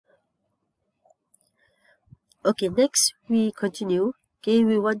Okay, next we continue. Okay,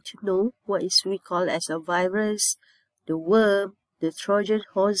 we want to know what is we call as a virus, the worm, the Trojan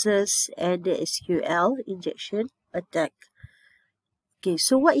horses, and the SQL injection attack. Okay,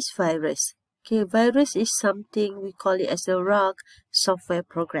 so what is virus? Okay, virus is something we call it as a rug software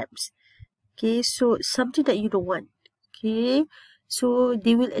programs. Okay, so something that you don't want. Okay, so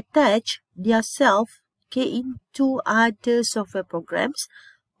they will attach their self, okay, into other software programs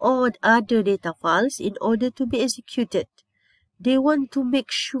or other data files in order to be executed. They want to make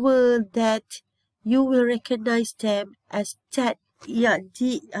sure that you will recognize them as that, yeah,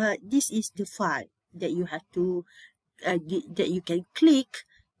 this is the file that you have to that you can click,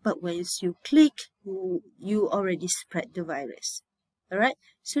 but once you click, you already spread the virus. All right,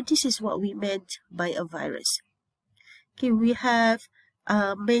 so this is what we meant by a virus. Okay, we have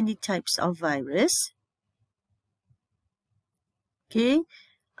many types of virus. Okay,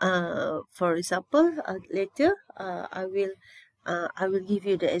 for example, later I will give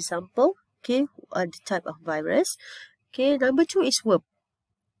you the example. Okay, the type of virus. Okay, number 2 is worm.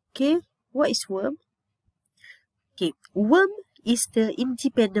 Okay, what is worm? Okay, worm is the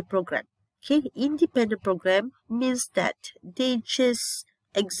independent program. Okay, independent program means that they just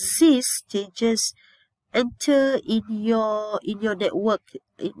exist, they just enter in your network,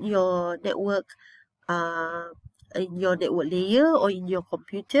 in your network layer or in your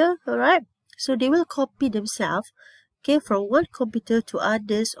computer. All right, so they will copy themselves, okay, from one computer to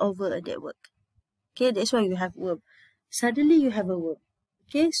others over a network. Okay, that's why you have worm. Suddenly you have a worm.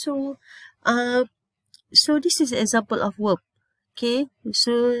 Okay, so so this is an example of worm. Okay,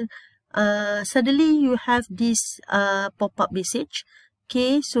 so suddenly you have this pop-up message.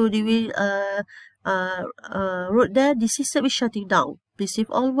 Okay, so they will wrote there, the system is shutting down. Please save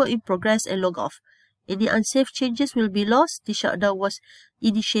all work in progress and log off. Any unsafe changes will be lost. The shutdown was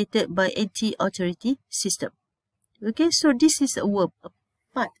initiated by anti-authority system. Okay, so this is a worm,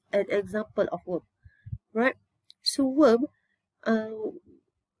 an example of worm, right? So worm,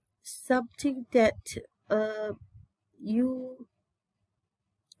 something that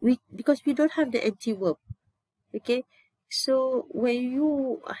because we don't have the anti-worm. Okay, so when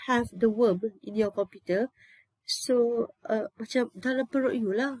you have the worm in your computer, so macam dalam perut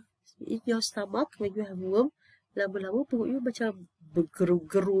you lah, in your stomach, when you have worm, lama-lama perut you macam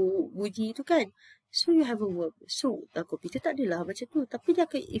bergeru-geru bunyi tu kan. So you have a worm. So komputer tak adalah macam tu, tapi dia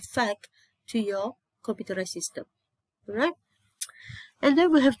akan effect to your computerized system. Alright, and then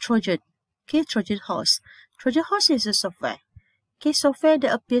we have Trojan. Okay, Trojan horse. Trojan horse is a software. Okay, software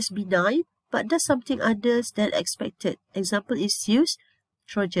that appears benign but does something others than expected. Example is use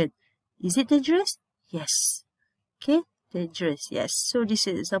Trojan. Is it dangerous? Yes. Okay, dangerous. Yes. So this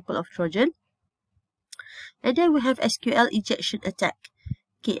is an example of Trojan. And then we have SQL injection attack.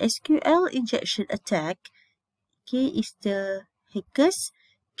 Okay, SQL injection attack, okay, is the hackers,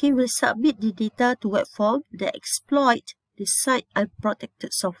 okay, will submit the data to web form that exploit the site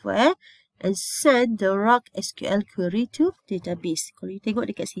unprotected software and send the rogue SQL query to database. Kalau you tengok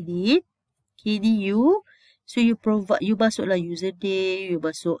dekat sini, okay, ni you, so you masuklah username, you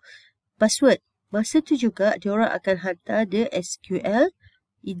masuk password. Masa tu juga, diorang akan hantar the SQL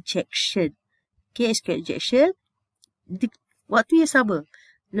injection. Okay, SQL injection, waktu yang sama.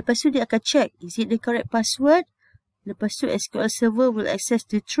 Lepas tu dia akan check, is it the correct password? Lepas tu SQL server will access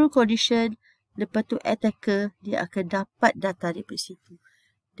the true condition. Lepas tu attacker, dia akan dapat data daripada situ.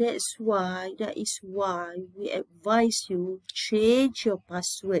 That is why we advise you change your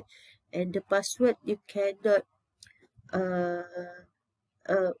password. And the password you cannot,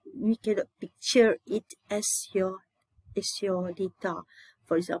 we cannot picture it as your data.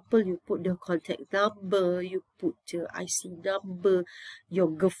 For example, you put the contact number, you put the IC number, your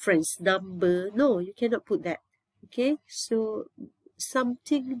girlfriend's number. No, you cannot put that. Okay, so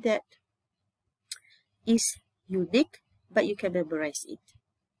something that is unique, but you can memorize it.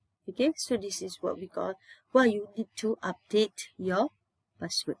 Okay, so this is what we call, why you need to update your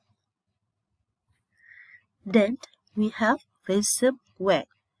password. Then we have ransomware.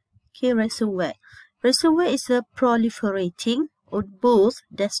 Okay, ransomware. Ransomware is a proliferating on both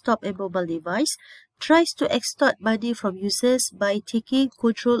desktop and mobile device, tries to extort money from users by taking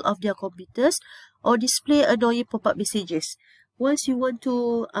control of their computers or display annoying pop-up messages. Once you want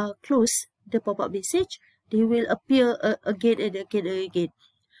to close the pop-up message, they will appear again and again and again.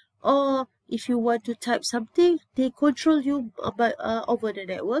 Or if you want to type something, they control you over the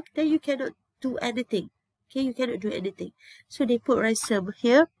network, then you cannot do anything. Okay, you cannot do anything. So they put ransom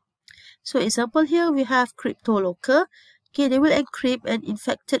here. So example here, we have CryptoLocker. Okay, they will encrypt and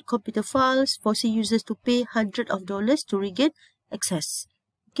infected computer files, forcing users to pay hundreds of dollars to regain access.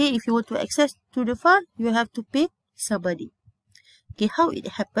 Okay, if you want to access to the file, you have to pay some money. Okay, how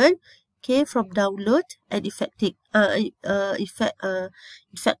it happened? Okay, from download and infected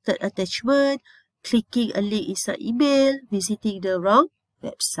attachment, clicking a link inside email, visiting the wrong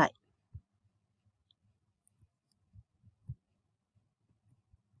website.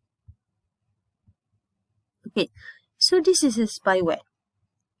 Okay, so this is a spyware.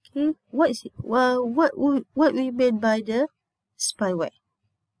 Okay, what is it? Well, what we mean by the spyware?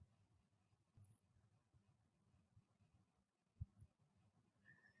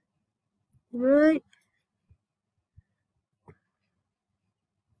 Right.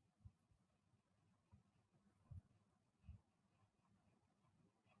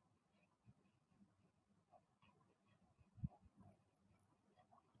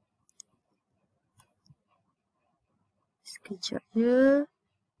 Sekejap ya.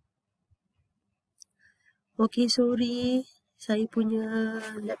 Okay, sorry. Saya punya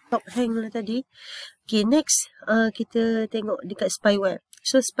laptop hang lah tadi. Okay, next kita tengok dekat spyware.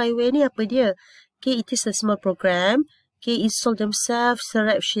 So, spyware ni apa dia? Okay, it is a small program. Okay, install themselves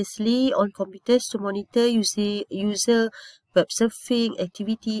surreptitiously on computers to monitor user web surfing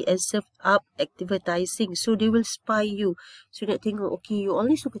activity and serve up advertising. So, they will spy you. So, nak tengok, okay, you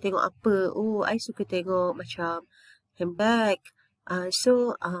only suka tengok apa? Oh, I suka tengok macam handbag.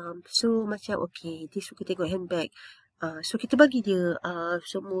 So macam okay, dia suka tengok handbag. So kita bagi dia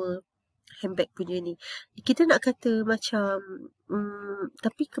semua handbag punya ni. Kita nak kata macam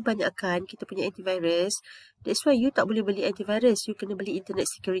tapi kebanyakan kita punya antivirus, that's why you tak boleh beli antivirus, you kena beli internet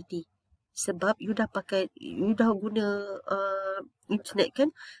security. Sebab you dah guna internet kan,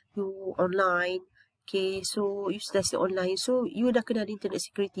 you online. Okay, so you dah say online, so you dah kena ada internet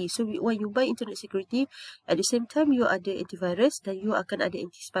security. So when you buy internet security, at the same time you ada antivirus dan you akan ada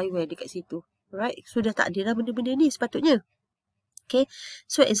anti-spyware dekat situ. Right? So dah tak ada lah benda-benda ni sepatutnya. Okay,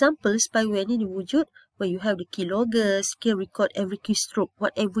 so example spyware ni diwujud when you have the keyloggers, can record every keystroke,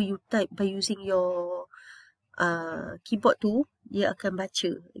 whatever you type by using your keyboard tu, dia akan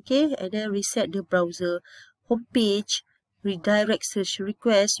baca. Okay, and then reset the browser homepage, redirect search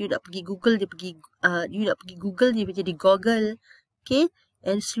request. You nak pergi Google, dia pergi Google, dia menjadi Google. Okay,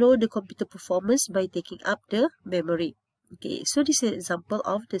 and slow the computer performance by taking up the memory. Okay, so this is an example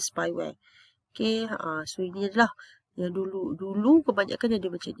of the spyware. Okay, so ini adalah yang dulu kebanyakan ada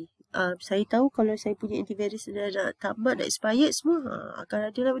macam ni. Saya tahu kalau saya punya antivirus dah tamat, dah expired semua, akan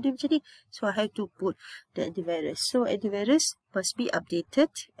ada lah benda macam ni. So I have to put the antivirus. So antivirus must be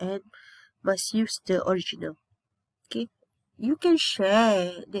updated and must use the original. Okay, you can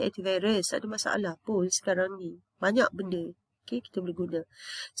share the antivirus, ada masalah pun sekarang ni, banyak benda. Okay, kita boleh guna.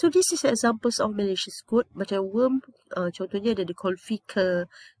 So this is examples of malicious code. Macam worm, contohnya ada the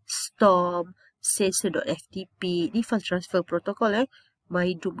configure, storm, sensor.ftp, ni file transfer protocol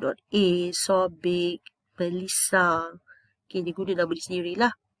mydoom.a, Sobic, Melissa. Okay, dia guna nama dia sendiri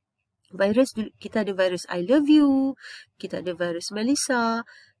lah. Virus, kita ada virus I love you, kita ada virus Melissa,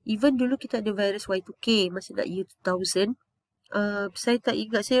 even dulu kita ada virus Y2K masa nak year 2000. Saya tak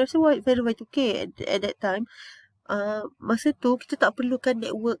ingat, saya rasa virus Y2K at that time. Masa tu kita tak perlukan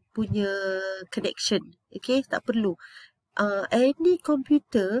network punya connection. Okay, tak perlu. Any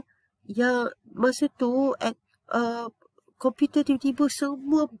computer yang masa tu komputer tiba-tiba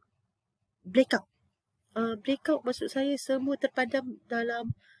semua blackout. Blackout maksud saya semua terpadam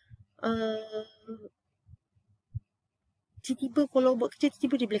dalam tiba-tiba kalau buat kerja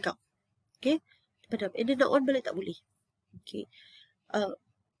tiba-tiba dia blackout. Okay, terpadam. And then nak on balik tak boleh. Okay,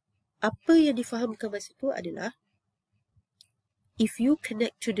 apa yang difahamkan masa tu adalah if you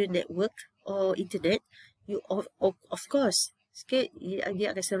connect to the network or internet, you of course sikit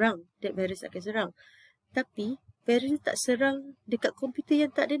dia akan serang, that virus akan serang. Tapi virus tak serang dekat komputer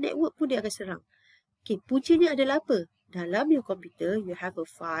yang tak ada network pun dia akan serang. Okay, puncanya adalah apa? Dalam your computer, you have a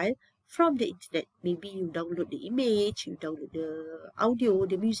file from the internet. Maybe you download the image, you download the audio,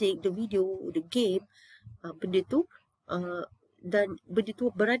 the music, the video, the game. Benda tu dan benda tu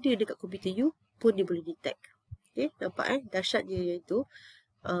berada dekat komputer you pun dia boleh detect. Okay, nampak dahsyatnya iaitu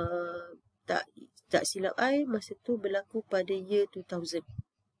tak silap masa tu berlaku pada year 2000.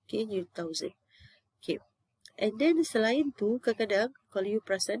 Okay, year 2000. Okay, and then selain tu kadang-kadang kalau you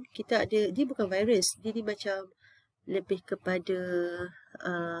perasan kita ada, dia bukan virus, dia ni macam lebih kepada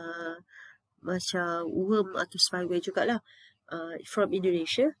macam worm atau spyware jugalah. From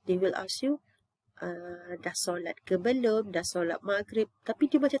Indonesia, they will ask you dah solat ke belum, dah solat maghrib, tapi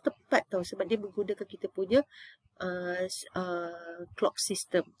dia macam tepat tau sebab dia menggunakan kita punya clock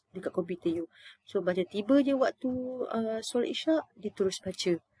system dekat komputer you. So macam tiba je waktu solat isyak, dia terus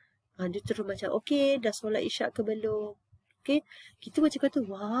baca. Dia terus macam okay, dah solat isyak ke belum, Okay, kita macam kata,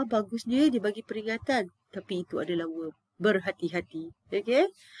 wah bagusnya dia bagi peringatan. Tapi itu adalah worm. Berhati-hati. Okay,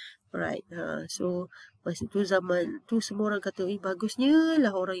 alright. So masa tu zaman tu semua orang kata, bagusnya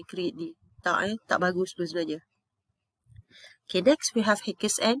lah orang yang create ni. Tak tak bagus pun sebenarnya. Okay, next we have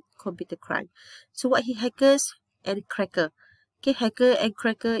hackers and computer crime. So what is hackers and cracker? Okay, hacker and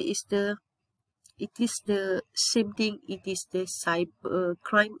cracker is the same thing. It is the cyber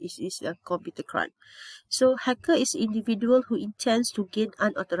crime. It is a computer crime. So hacker is individual who intends to gain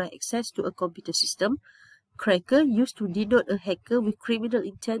unauthorized access to a computer system. Cracker used to denote a hacker with criminal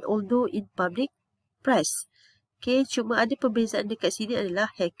intent, although in public press. Okay, cuma ada perbezaan dekat sini adalah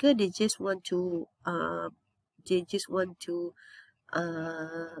hacker they just want to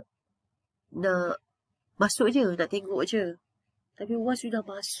nak masuk je, nak tengok je. Tapi once you dah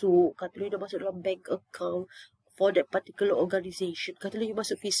masuk, katalah you dah masuk dalam bank account for that particular organisation, katalah you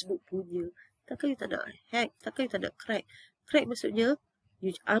masuk Facebook punya, takkan you tak nak hack, takkan you tak nak crack. Crack maksudnya, you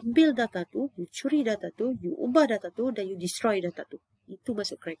ambil data tu, you curi data tu, you ubah data tu, dan you destroy data tu. Itu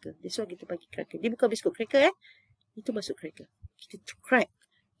masuk cracker. That's why kita bagi cracker. Dia bukan biskut cracker Itu masuk cracker. Kita crack.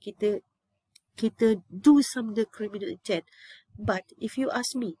 Kita do some the criminal intent. But if you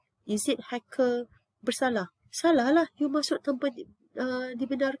ask me, is it hacker bersalah? Salah lah. You masuk tanpa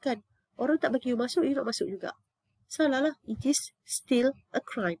dibenarkan. Orang tak bagi you masuk, you nak masuk juga. Salah lah. It is still a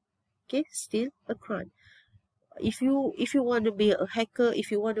crime. Okay, still a crime. If you want to be a hacker,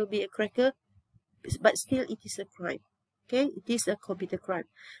 if you want to be a cracker, but still it is a crime. Okay, it is a computer crime.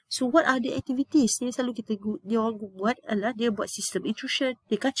 So what are the activities ni selalu dia orang buat adalah dia buat system intrusion,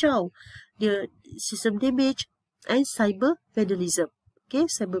 dia kacau, dia system damage and cyber vandalism. Okay,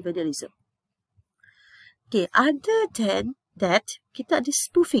 cyber vandalism. Okay, other than that, kita ada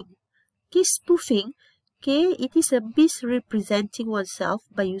spoofing. Okay, spoofing, okay, it is a misrepresenting oneself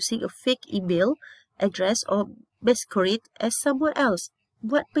by using a fake email address or masquerade as someone else.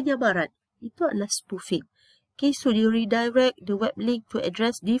 Buat penyamaran. Itu adalah spoofing. Okay, so you redirect the web link to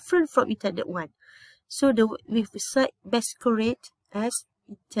address different from intended one. So the website masquerade as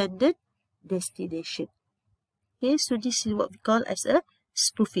intended destination. Okay, so this is what we call as a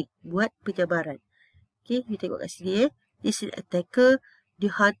spoofing. Buat penyamaran. Okay, you tengok kat sini This is attacker. Dia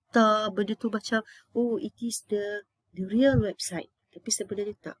hantar benda tu macam, oh, it is the real website. Tapi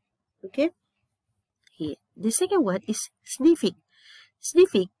sebenarnya tak. Okay. Okay. The second one is sniffing.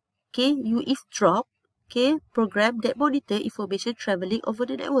 Sniffing, okay, you eavesdrop, okay, program that monitor information traveling over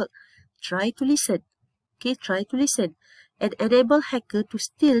the network. Try to listen. Okay, try to listen. And enable hacker to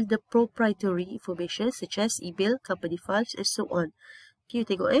steal the proprietary information such as email, company files, and so on. Okay, you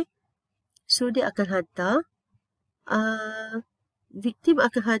tengok So, dia akan hantar, victim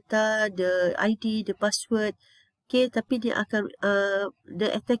akan hantar the ID, the password, okay, tapi dia akan,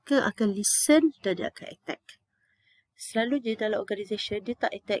 the attacker akan listen dan dia akan attack. Selalunya dalam organisation, dia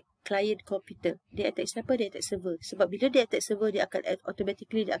tak attack client komputer. Dia attack siapa? Dia attack server. Sebab bila dia attack server, dia akan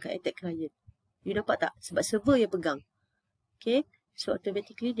automatically dia akan attack client. You nampak tak? Sebab server yang pegang. Okay? So,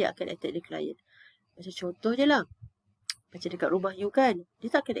 automatically dia akan attack the client. Macam contoh je lah. Macam dekat rumah you kan.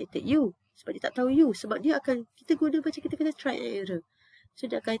 Dia tak akan attack you. Sebab dia tak tahu you. Sebab dia akan, kita guna macam kita kena try and error. So,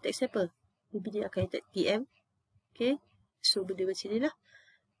 dia akan attack siapa? Maybe dia akan attack TM. Okay? So, benda macam ni lah.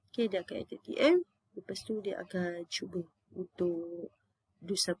 Okay, dia akan attack TM. Lepas tu dia akan cuba untuk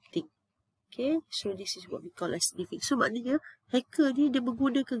do something. Okay, so this is what we call as sniffing. So maknanya hacker ni dia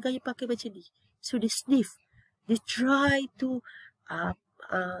menggunakan gaya pakai macam ni. So dia sniff, dia try to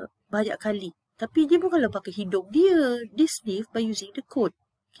banyak kali. Tapi dia bukanlah pakai hidung dia. Dia sniff by using the code.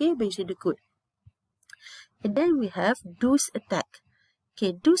 Okay, by using the code. And then we have DOS attack.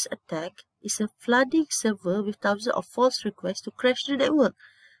 Okay, DOS attack is a flooding server with thousands of false requests to crash the network.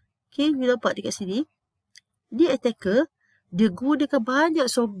 Okay, you nampak dekat sini. Dia attacker, dia gunakan banyak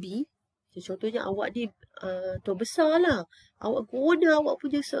zombie. Contohnya awak ni tuan besar lah. Awak guna awak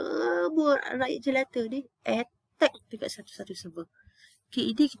punya semua rakyat jelata ni attack dekat satu-satu server.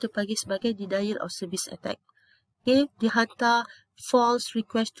 Okay, ini kita panggil sebagai denial of service attack. Okay, dia hantar false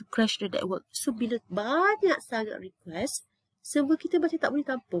request to crash the network. So, bila banyak sangat request, server kita macam tak boleh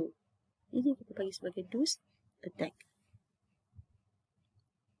tampung. Ini kita panggil sebagai DOS attack.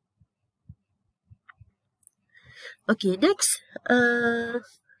 Okay, next,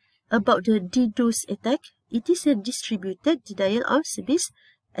 about the DDoS attack, it is a distributed denial of service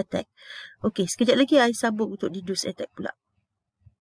attack. Okay, sekejap lagi saya sambung untuk DDoS attack pula.